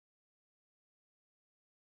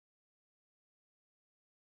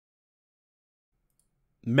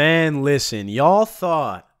Man, listen, y'all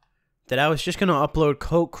thought that I was just going to upload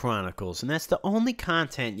Coke Chronicles, and that's the only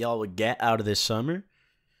content y'all would get out of this summer?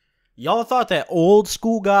 Y'all thought that old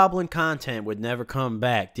school Goblin content would never come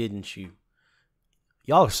back, didn't you?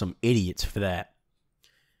 Y'all are some idiots for that.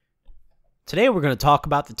 Today we're going to talk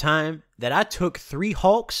about the time that I took 3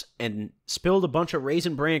 Hulks and spilled a bunch of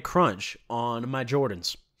Raisin Bran Crunch on my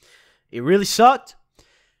Jordans. It really sucked,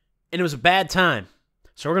 and it was a bad time.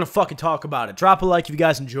 So we're going to fucking talk about it. Drop a like if you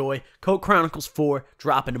guys enjoy. Coke Chronicles 4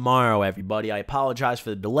 dropping tomorrow, everybody. I apologize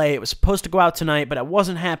for the delay. It was supposed to go out tonight, but I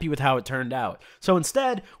wasn't happy with how it turned out. So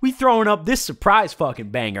instead, we throwing up this surprise fucking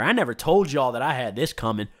banger. I never told y'all that I had this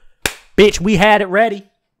coming. Bitch, we had it ready.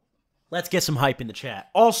 Let's get some hype in the chat.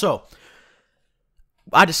 Also,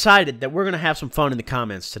 I decided that we're going to have some fun in the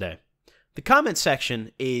comments today. The comment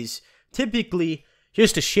section is typically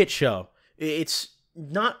just a shit show. It's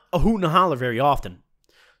not a hoot and a holler very often.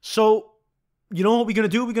 So, you know what we're going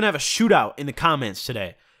to do? We're going to have a shootout in the comments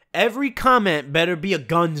today. Every comment better be a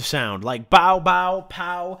gun sound, like bow, bow,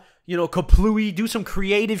 pow, you know, kaplooey, do some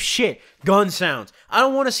creative shit. Gun sounds. I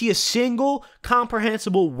don't want to see a single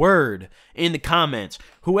comprehensible word in the comments.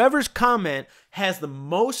 Whoever's comment has the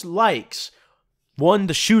most likes won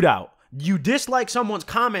the shootout. You dislike someone's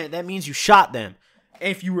comment, that means you shot them.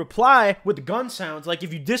 If you reply with the gun sounds, like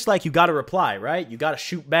if you dislike, you got to reply, right? You got to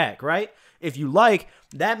shoot back, right? If you like,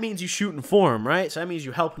 that means you shooting for him, right? So that means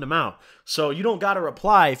you helping him out. So you don't got to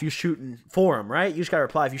reply if you shooting for him, right? You just got to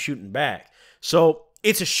reply if you shooting back. So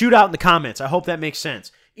it's a shootout in the comments. I hope that makes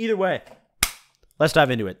sense. Either way, let's dive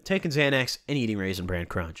into it. Taking Xanax and eating Raisin Bran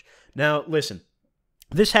Crunch. Now, listen.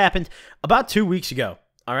 This happened about 2 weeks ago,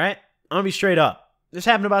 all right? I'm going to be straight up. This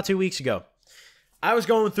happened about 2 weeks ago. I was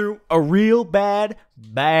going through a real bad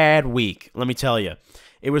week, let me tell you.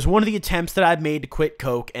 It was one of the attempts that I'd made to quit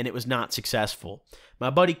Coke, and it was not successful.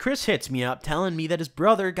 My buddy Chris hits me up telling me that his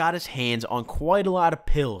brother got his hands on quite a lot of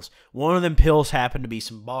pills. One of them pills happened to be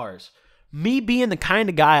some bars. Me being the kind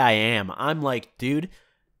of guy I am, I'm like, dude,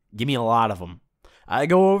 give me a lot of them. I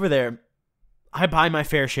go over there. I buy my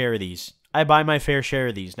fair share of these.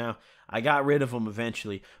 Now, I got rid of them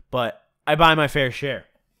eventually, but I buy my fair share.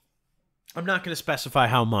 I'm not going to specify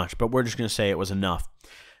how much, but we're just going to say it was enough.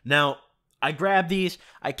 Now, I grab these,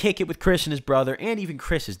 I kick it with Chris and his brother, and even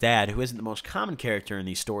Chris's dad, who isn't the most common character in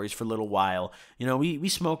these stories for a little while. You know, we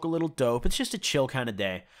smoke a little dope. It's just a chill kind of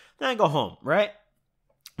day. Then I go home, right?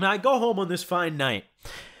 Now, I go home on this fine night,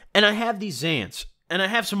 and I have these xans, and I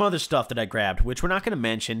have some other stuff that I grabbed, which we're not going to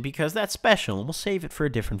mention because that's special, and we'll save it for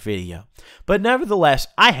a different video. But nevertheless,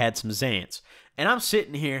 I had some xans, and I'm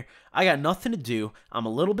sitting here. I got nothing to do. I'm a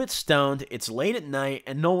little bit stoned. It's late at night,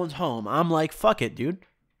 and no one's home. I'm like, fuck it, dude.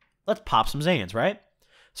 Let's pop some Xans, right?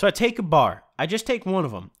 So I take a bar. I just take one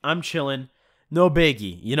of them. I'm chilling. No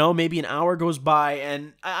biggie. You know, maybe an hour goes by,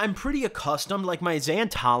 and I'm pretty accustomed. Like, my Xan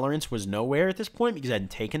tolerance was nowhere at this point because I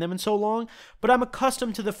hadn't taken them in so long. But I'm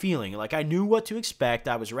accustomed to the feeling. Like, I knew what to expect.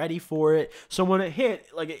 I was ready for it. So when it hit,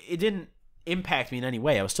 like, it didn't impact me in any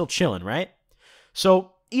way. I was still chilling, right?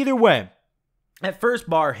 So either way, at first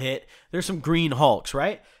bar hit, there's some green Hulks,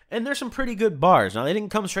 right? And there's some pretty good bars. Now, they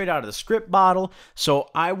didn't come straight out of the script bottle, so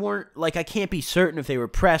I can't be certain if they were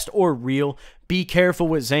pressed or real. Be careful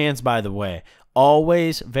with Xans, by the way.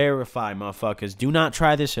 Always verify, motherfuckers. Do not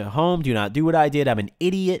try this at home. Do not do what I did. I'm an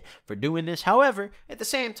idiot for doing this. However, at the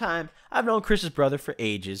same time, I've known Chris's brother for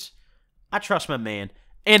ages. I trust my man,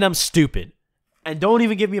 and I'm stupid. And don't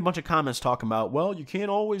even give me a bunch of comments talking about, well, you can't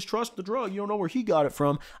always trust the drug. You don't know where he got it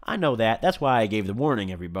from. I know that. That's why I gave the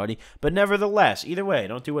warning, everybody. But nevertheless, either way,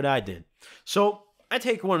 don't do what I did. So I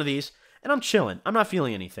take one of these, and I'm chilling. I'm not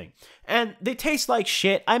feeling anything. And they taste like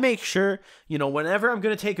shit. I make sure, you know, whenever I'm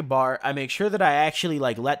going to take a bar, I make sure that I actually,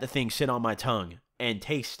 like, let the thing sit on my tongue and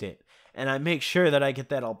taste it. And I make sure that I get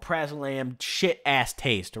that alprazolam shit-ass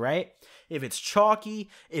taste, right? If it's chalky,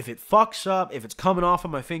 if it fucks up, if it's coming off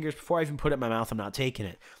of my fingers before I even put it in my mouth, I'm not taking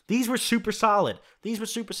it. These were super solid.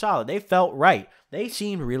 They felt right. They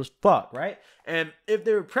seemed real as fuck, right? And if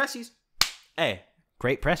they were pressies, hey,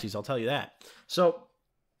 great pressies, I'll tell you that. So,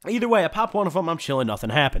 either way, I pop one of them, I'm chilling, nothing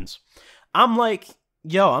happens. I'm like,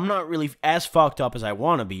 yo, I'm not really as fucked up as I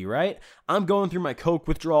want to be, right? I'm going through my Coke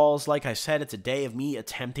withdrawals. Like I said, it's a day of me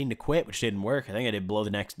attempting to quit, which didn't work. I think I did blow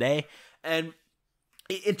the next day. And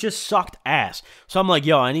it just sucked ass. So I'm like,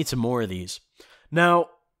 yo, I need some more of these. Now,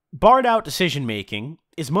 barred out decision making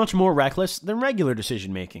is much more reckless than regular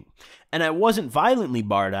decision making. And I wasn't violently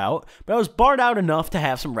barred out, but I was barred out enough to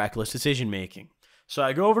have some reckless decision making. So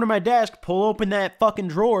I go over to my desk, pull open that fucking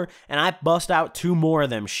drawer, and I bust out 2 more of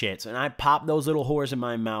them shits. And I pop those little whores in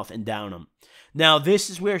my mouth and down them. Now, this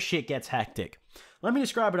is where shit gets hectic. Let me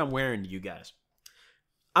describe what I'm wearing to you guys.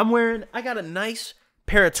 I got a nice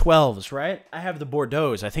pair of 12s, right? I have the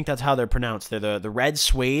Bordeaux's. I think that's how they're pronounced. They're the red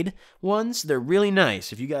suede ones. They're really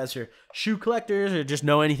nice. If you guys are shoe collectors or just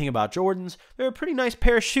know anything about Jordans, they're a pretty nice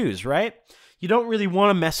pair of shoes, right? You don't really want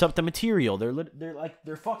to mess up the material.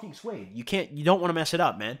 They're fucking suede. You don't want to mess it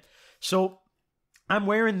up, man. So I'm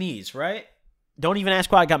wearing these, right? Don't even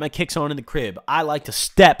ask why I got my kicks on in the crib. I like to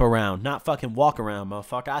step around, not fucking walk around,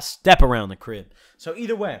 motherfucker. I step around the crib. So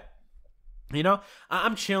either way, you know,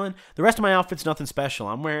 I'm chilling. The rest of my outfit's nothing special.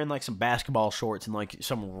 I'm wearing like some basketball shorts and like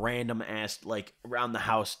some random ass like around the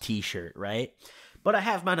house t-shirt, right? But I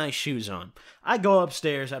have my nice shoes on. I go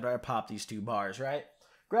upstairs after I pop these 2 bars, right?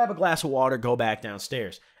 Grab a glass of water, go back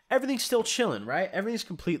downstairs. Everything's still chilling, right? Everything's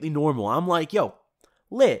completely normal. I'm like, yo,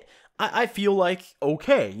 lit. I feel like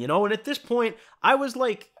okay, you know? And at this point, I was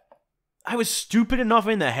stupid enough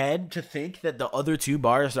in the head to think that the other 2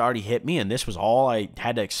 bars had already hit me and this was all I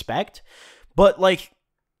had to expect. But, like,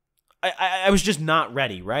 I was just not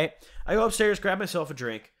ready, right? I go upstairs, grab myself a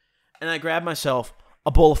drink, and I grab myself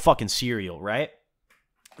a bowl of fucking cereal, right?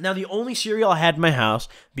 Now, the only cereal I had in my house,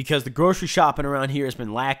 because the grocery shopping around here has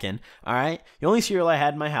been lacking, all right? The only cereal I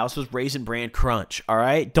had in my house was Raisin Bran Crunch, all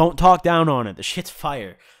right? Don't talk down on it. The shit's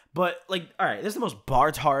fire. But, like, all right, this is the most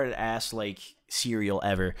bar-tard-ass, like, cereal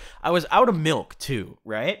ever. I was out of milk, too,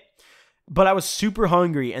 right? But I was super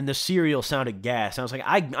hungry, and the cereal sounded gas. I was like,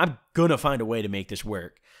 I'm gonna find a way to make this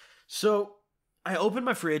work. So I opened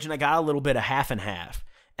my fridge, and I got a little bit of half and half.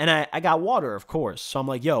 And I got water, of course. So I'm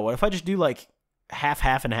like, yo, what if I just do, like, half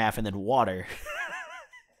and half, and then water?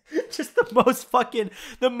 Just the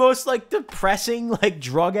most, like, depressing, like,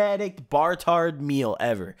 drug addict, bar-tard meal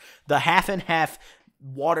ever. The half and half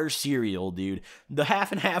water cereal, dude. The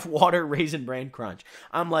half and half water Raisin Bran Crunch.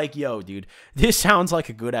 I'm like, yo, dude, this sounds like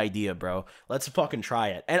a good idea, bro. Let's fucking try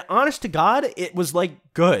it. And honest to God, it was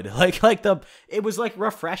like good. It was like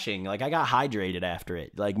refreshing. Like I got hydrated after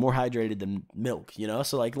it. Like more hydrated than milk, you know?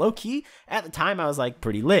 So like low key, at the time I was like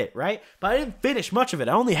pretty lit, right? But I didn't finish much of it.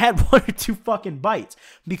 I only had 1 or 2 fucking bites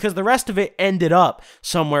because the rest of it ended up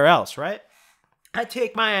somewhere else, right? I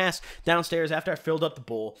take my ass downstairs after I filled up the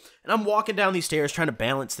bowl, and I'm walking down these stairs trying to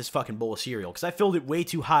balance this fucking bowl of cereal, because I filled it way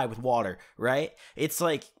too high with water, right? It's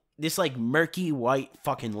like this like murky white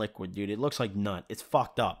fucking liquid, dude. It looks like nut. It's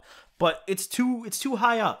fucked up. But it's too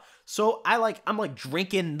high up. So I'm like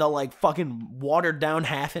drinking the like fucking watered down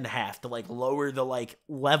half and half to like lower the like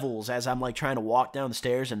levels as I'm like trying to walk down the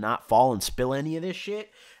stairs and not fall and spill any of this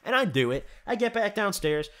shit. And I do it. I get back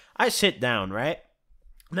downstairs. I sit down, right?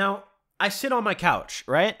 Now, I sit on my couch,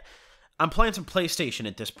 right? I'm playing some PlayStation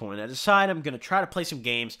at this point. I decide I'm going to try to play some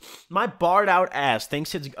games. My barred out ass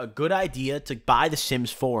thinks it's a good idea to buy The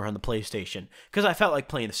Sims 4 on the PlayStation because I felt like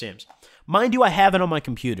playing The Sims. Mind you, I have it on my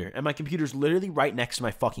computer, and my computer's literally right next to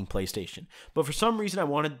my fucking PlayStation. But for some reason, I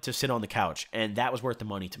wanted to sit on the couch, and that was worth the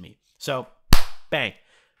money to me. So, bang.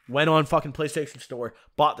 Went on fucking PlayStation Store,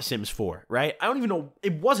 bought The Sims 4, right? I don't even know.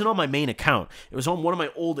 It wasn't on my main account. It was on one of my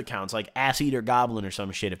old accounts, like Ass Eater Goblin or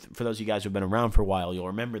some shit. For those of you guys who've been around for a while, you'll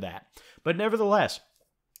remember that. But nevertheless,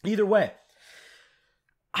 either way,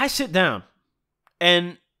 I sit down,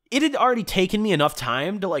 and it had already taken me enough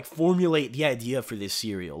time to, like, formulate the idea for this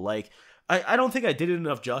cereal. Like, I don't think I did it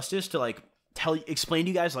enough justice to, like, explain to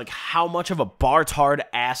you guys, like, how much of a bar-tard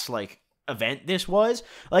ass, like, event this was.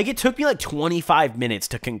 Like, it took me like 25 minutes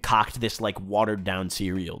to concoct this like watered down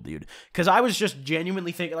cereal, dude, because I was just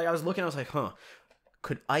genuinely thinking, like, I was looking, I was like,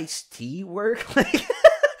 could iced tea work?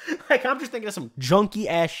 Like I'm just thinking of some junky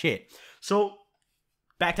ass shit. So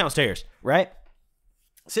back downstairs, right,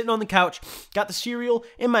 sitting on the couch, got the cereal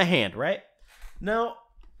in my hand, right? Now,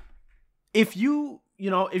 if you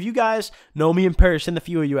guys know me in person, the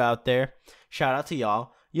few of you out there, shout out to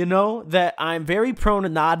y'all. You know that I'm very prone to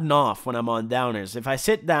nodding off when I'm on downers. If I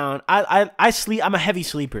sit down, I sleep. I'm a heavy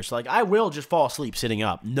sleeper, so like I will just fall asleep sitting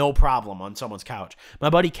up, no problem, on someone's couch. My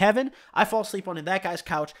buddy Kevin, I fall asleep on that guy's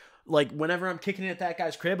couch. Like whenever I'm kicking it at that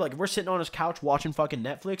guy's crib, like if we're sitting on his couch watching fucking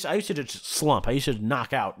Netflix, I used to just slump. I used to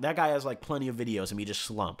knock out. That guy has like plenty of videos of me just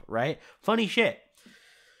slump, right? Funny shit.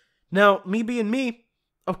 Now, me being me,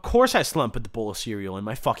 of course I slump with the bowl of cereal in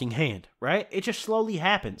my fucking hand, right? It just slowly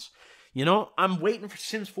happens. You know, I'm waiting for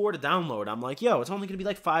Sims 4 to download. I'm like, yo, it's only going to be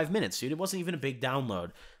like 5 minutes, dude. It wasn't even a big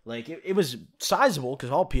download. Like, it was sizable, because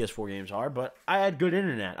all PS4 games are, but I had good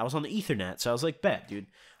internet. I was on the Ethernet, so I was like, bet, dude.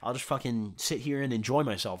 I'll just fucking sit here and enjoy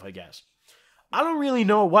myself, I guess. I don't really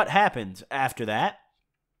know what happened after that.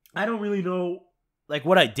 I don't really know, like,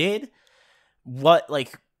 what I did. What,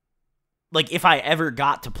 like if I ever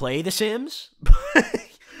got to play The Sims.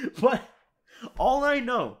 But all I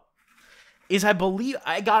know is I believe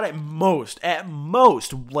I got at most,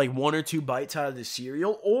 like 1 or 2 bites out of the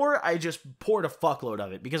cereal, or I just poured a fuckload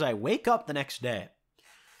of it because I wake up the next day.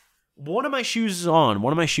 One of my shoes is on,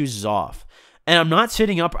 one of my shoes is off, and I'm not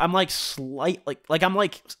sitting up. I'm like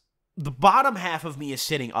the bottom half of me is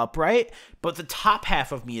sitting upright, but the top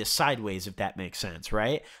half of me is sideways, if that makes sense,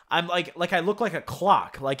 right? I'm like I look like a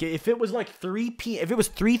clock. Like if it was like if it was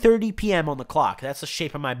 3:30 p.m. on the clock, that's the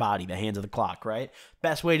shape of my body, the hands of the clock, right?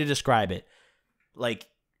 Best way to describe it. Like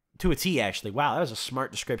to a T, actually. Wow, that was a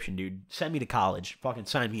smart description, dude. Send me to college. Fucking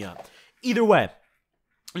sign me up. Either way,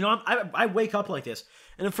 you know, I wake up like this,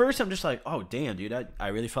 and at first I'm just like, oh damn, dude, I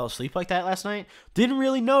really fell asleep like that last night. Didn't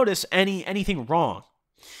really notice anything wrong.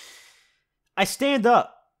 I stand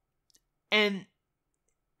up, and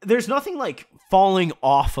there's nothing like falling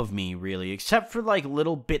off of me really, except for like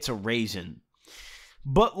little bits of raisin.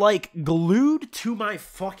 But like glued to my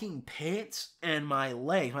fucking pants and my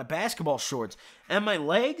legs, my basketball shorts, and my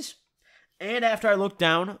legs, and after I look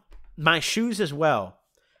down, my shoes as well,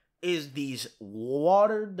 is these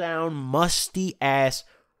watered down, musty ass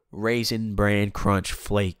Raisin Bran Crunch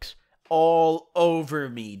flakes. All over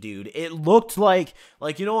me, dude. It looked like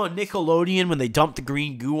you know on Nickelodeon when they dump the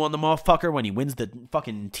green goo on the motherfucker when he wins the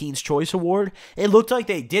fucking Teen's Choice Award? It looked like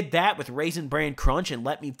they did that with Raisin Bran Crunch and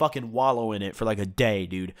let me fucking wallow in it for like a day,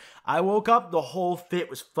 dude. I woke up, the whole fit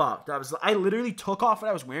was fucked. I literally took off what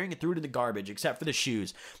I was wearing and threw it in the garbage, except for the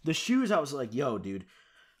shoes. The shoes, I was like, yo, dude,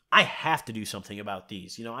 I have to do something about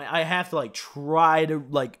these. You know, I have to like try to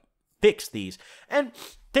like fix these. And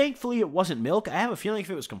thankfully, it wasn't milk. I have a feeling if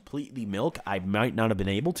it was completely milk, I might not have been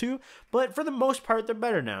able to. But for the most part, they're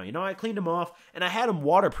better now. You know, I cleaned them off, and I had them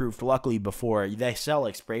waterproofed, luckily, before. They sell,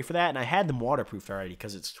 like, spray for that, and I had them waterproofed already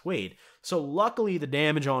because it's suede. So, luckily, the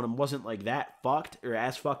damage on them wasn't, like, that fucked, or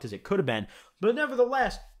as fucked as it could have been. But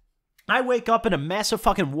nevertheless, I wake up in a mess of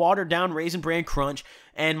fucking watered-down Raisin Bran Crunch,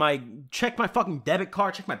 and check my fucking debit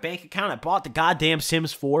card, check my bank account. I bought the goddamn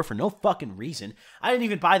Sims 4 for no fucking reason. I didn't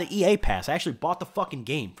even buy the EA pass. I actually bought the fucking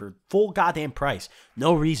game for full goddamn price.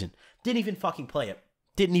 No reason. Didn't even fucking play it.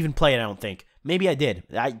 Didn't even play it, I don't think. Maybe I did.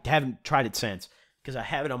 I haven't tried it since, because I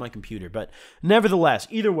have it on my computer. But nevertheless,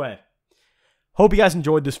 either way, hope you guys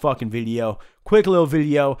enjoyed this fucking video. Quick little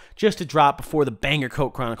video just to drop before the banger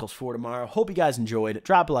Coke Chronicles for tomorrow. Hope you guys enjoyed.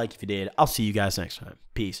 Drop a like if you did. I'll see you guys next time.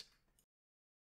 Peace.